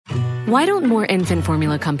Why don't more infant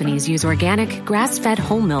formula companies use organic, grass-fed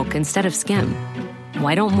whole milk instead of skim?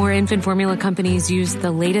 Why don't more infant formula companies use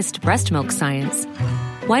the latest breast milk science?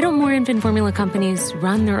 Why don't more infant formula companies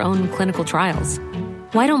run their own clinical trials?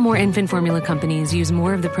 Why don't more infant formula companies use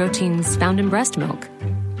more of the proteins found in breast milk?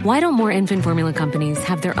 Why don't more infant formula companies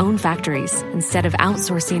have their own factories instead of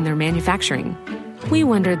outsourcing their manufacturing? We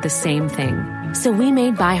wondered the same thing. So we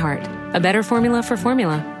made ByHeart, a better formula for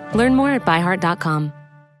formula. Learn more at byheart.com.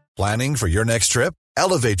 Planning for your next trip?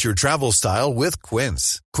 Elevate your travel style with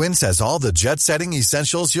Quince. Quince has all the jet-setting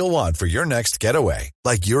essentials you'll want for your next getaway,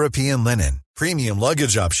 like European linen, premium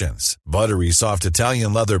luggage options, buttery soft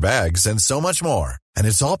Italian leather bags, and so much more. And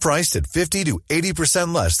it's all priced at 50 to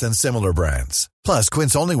 80% less than similar brands. Plus,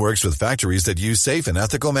 Quince only works with factories that use safe and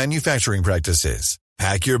ethical manufacturing practices.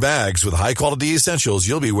 Pack your bags with high-quality essentials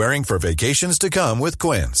you'll be wearing for vacations to come with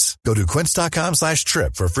Quince. Go to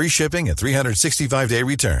quince.com/trip for free shipping and 365-day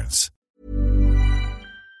returns.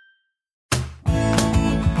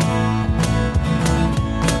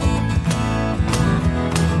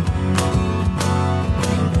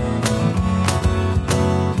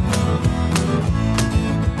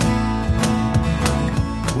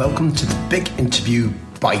 Welcome to the big interview,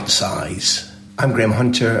 Bite-Size. I'm Graham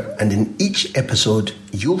Hunter, and in each episode,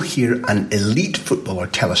 you'll hear an elite footballer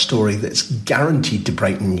tell a story that's guaranteed to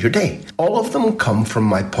brighten your day. All of them come from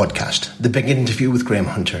my podcast, The Big Interview with Graham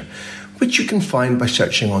Hunter, which you can find by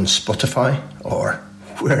searching on Spotify or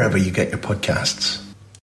wherever you get your podcasts.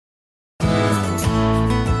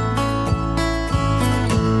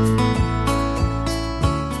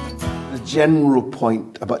 General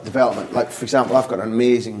point about development, like for example, I've got an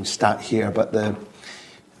amazing stat here about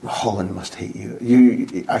Holland must hate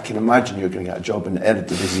you. I can imagine you're going to get a job in the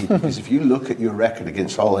Eredivisie because if you look at your record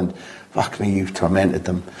against Holland, fuck me, you've tormented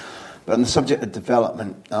them. But on the subject of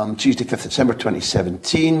development, Tuesday 5th December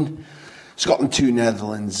 2017, Scotland 2,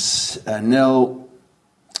 Netherlands 0.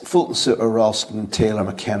 Fulton, Suter, Ralston, Taylor,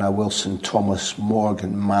 McKenna, Wilson, Thomas,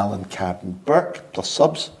 Morgan, Mallon, Cadden, Burke, plus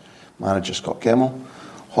subs. Manager Scott Gemmill.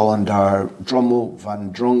 Holland are Drummel,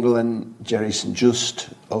 Van Drongelen, Jerry St. Just,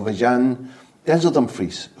 Ovejan, Denzel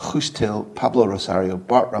Dumfries, Guus Til, Pablo Rosario,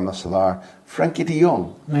 Bart Ramasalar, Frankie de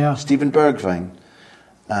Jong, Steven Bergwijn,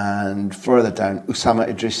 and further down, Oussama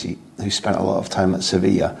Idrissi, who spent a lot of time at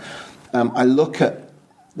Sevilla. I look at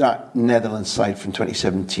that Netherlands side from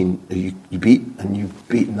 2017, you beat, and you've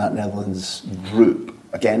beaten that Netherlands group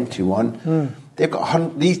again, 2-1. They've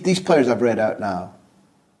got these players I've read out now.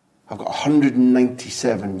 I've got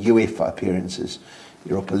 197 UEFA appearances,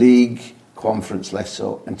 Europa League, Conference less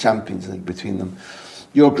so, and Champions League between them.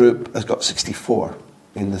 Your group has got 64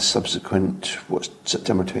 in the subsequent,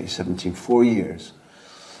 September 2017, 4 years.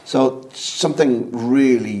 So something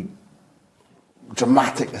really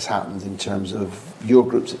dramatic has happened in terms of your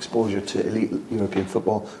group's exposure to elite European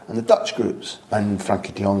football and the Dutch groups. And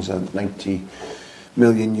Frankie de Jong's a 90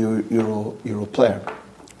 million euro player.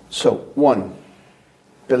 So, 1,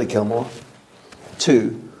 Billy Gilmour.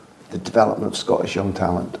 2, the development of Scottish young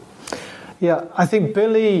talent. Yeah, I think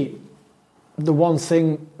Billy, the one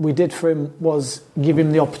thing we did for him was give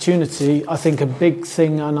him the opportunity. I think a big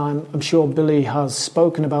thing, and I'm sure Billy has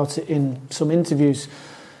spoken about it in some interviews,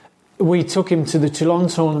 we took him to the Toulon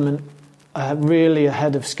tournament really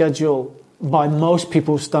ahead of schedule by most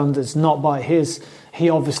people's standards, not by his. He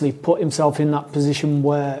obviously put himself in that position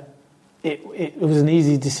where it was an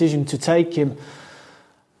easy decision to take him.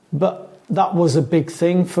 But that was a big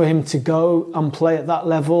thing for him to go and play at that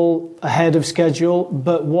level ahead of schedule.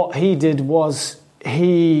 But what he did was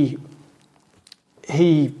he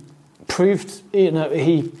proved,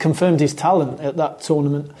 he confirmed his talent at that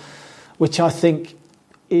tournament, which I think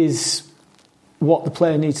is what the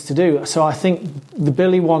player needs to do. So I think the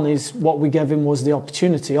Billy one is what we gave him was the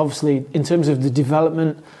opportunity. Obviously, in terms of the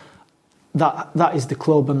development, that is the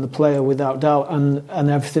club and the player without doubt, and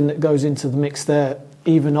everything that goes into the mix there.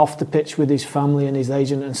 Even off the pitch with his family and his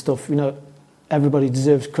agent and stuff, everybody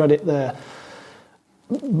deserves credit there.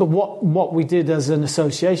 But what we did as an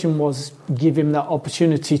association was give him that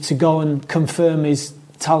opportunity to go and confirm his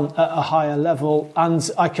talent at a higher level. And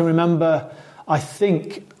I can remember, I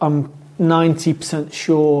think I'm 90%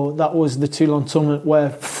 sure that was the Toulon tournament where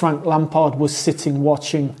Frank Lampard was sitting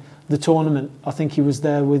watching the tournament. I think he was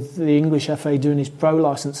there with the English FA doing his pro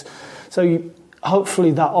licence. So hopefully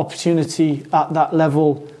that opportunity at that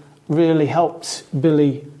level really helped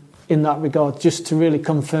Billy in that regard, just to really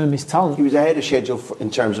confirm his talent. He was ahead of schedule in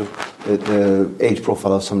terms of the age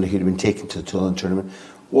profile of somebody who'd been taken to the Toulon tournament.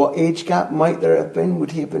 What age gap might there have been?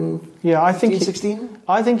 Would he have been 16?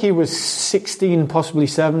 I think he was 16, possibly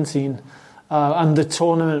 17. And the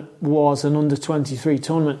tournament was an under-23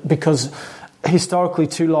 tournament because historically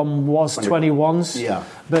Toulon was 21s. Yeah.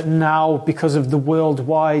 But now, because of the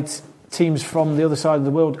worldwide, teams from the other side of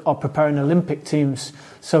the world are preparing Olympic teams.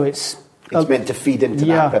 So it's meant to feed into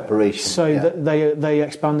that preparation. So they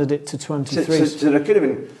expanded it to 23. So there could have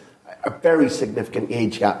been a very significant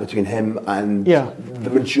age gap between him and the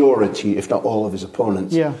majority, if not all, of his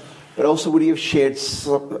opponents. Yeah. But also, would he have shared,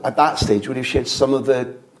 at that stage, would he have shared some of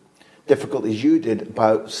the difficulties you did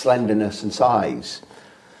about slenderness and size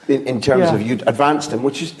in terms of you'd advanced him,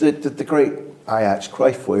 which is the great Ajax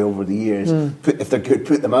Cruyff way over the years. If they're good,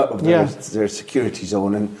 put them out of their security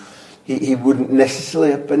zone. And he wouldn't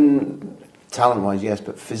necessarily have been, talent-wise, yes,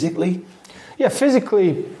 but physically? Yeah,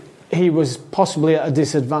 physically he was possibly at a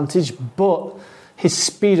disadvantage, but his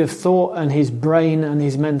speed of thought and his brain and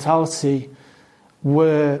his mentality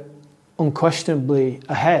were unquestionably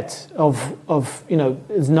ahead of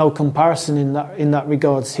there's no comparison in that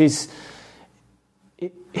regards.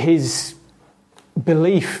 His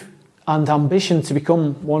belief and ambition to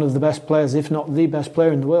become one of the best players, if not the best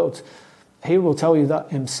player in the world, he will tell you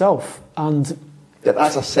that himself. And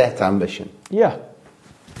that's a set ambition. Yeah.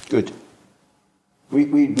 Good.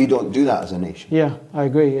 We don't do that as a nation. Yeah, I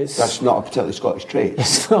agree. That's not a particularly Scottish trait.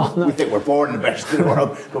 It's not. No. We think we're born the best in the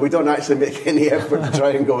world, but we don't actually make any effort to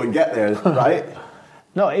try and go and get there, right?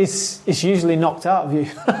 No, it's usually knocked out of you.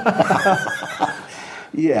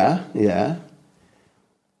 Yeah.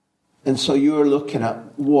 And so you're looking at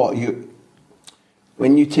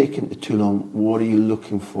when you take him to Toulon, what are you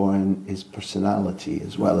looking for in his personality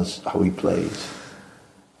as well as how he plays?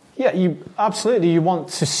 Yeah, you want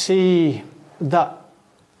to see that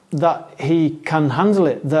he can handle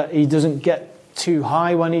it, that he doesn't get too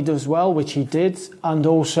high when he does well, which he did. And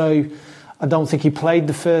also, I don't think he played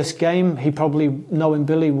the first game. He probably, knowing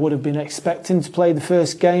Billy, would have been expecting to play the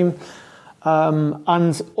first game.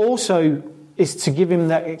 And also is to give him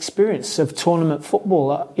that experience of tournament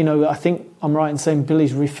football. I think I'm right in saying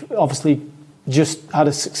Billy's obviously just had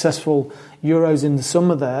a successful Euros in the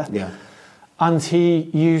summer there. Yeah. And he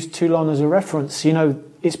used Toulon as a reference.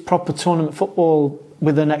 It's proper tournament football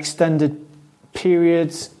with an extended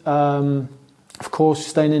period. Of course,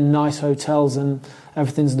 staying in nice hotels and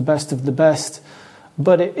everything's the best of the best.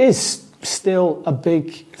 But it is still a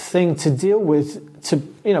big thing to deal with.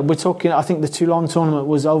 We're talking, I think the Toulon tournament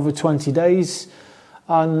was over 20 days.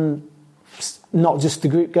 And not just the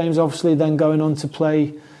group games, obviously, then going on to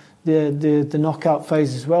play the knockout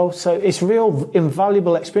phase as well. So it's real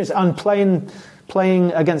invaluable experience. And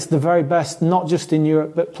playing against the very best, not just in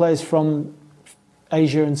Europe, but players from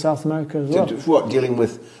Asia and South America as well. What, dealing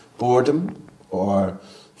with boredom or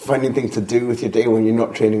finding things to do with your day when you're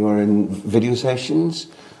not training or in video sessions,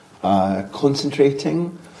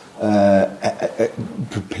 concentrating,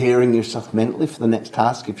 preparing yourself mentally for the next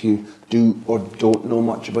task if you do or don't know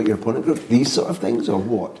much about your opponent group, these sort of things, or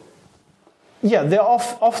what? Yeah, they're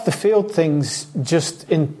off the field things, just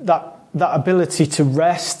in that ability to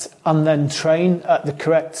rest and then train at the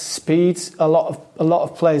correct speeds. A lot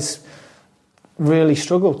of players really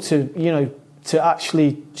struggle to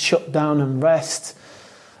actually shut down and rest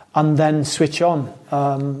and then switch on.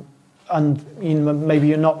 And maybe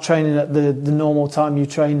you're not training at the normal time you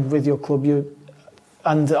train with your club.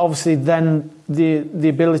 And obviously then the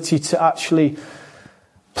ability to actually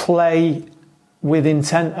play with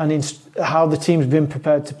intent and how the team's been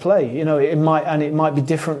prepared to play. It might be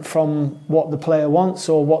different from what the player wants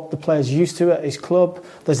or what the player's used to at his club.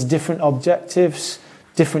 There's different objectives,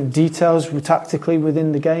 different details tactically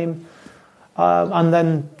within the game, and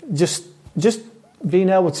then just being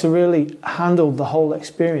able to really handle the whole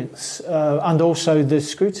experience, and also the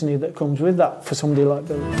scrutiny that comes with that for somebody like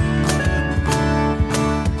Billy.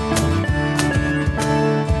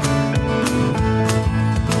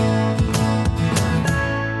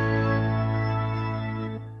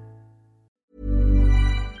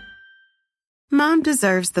 Mom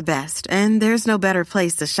deserves the best, and there's no better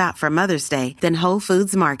place to shop for Mother's Day than Whole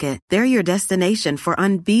Foods Market. They're your destination for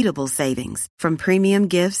unbeatable savings, from premium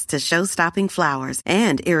gifts to show-stopping flowers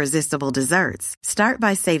and irresistible desserts. Start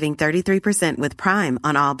by saving 33% with Prime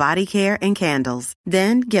on all body care and candles.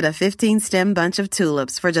 Then get a 15-stem bunch of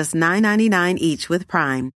tulips for just $9.99 each with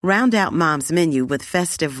Prime. Round out Mom's menu with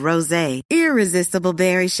festive rosé, irresistible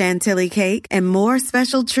berry chantilly cake, and more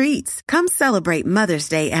special treats. Come celebrate Mother's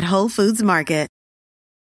Day at Whole Foods Market.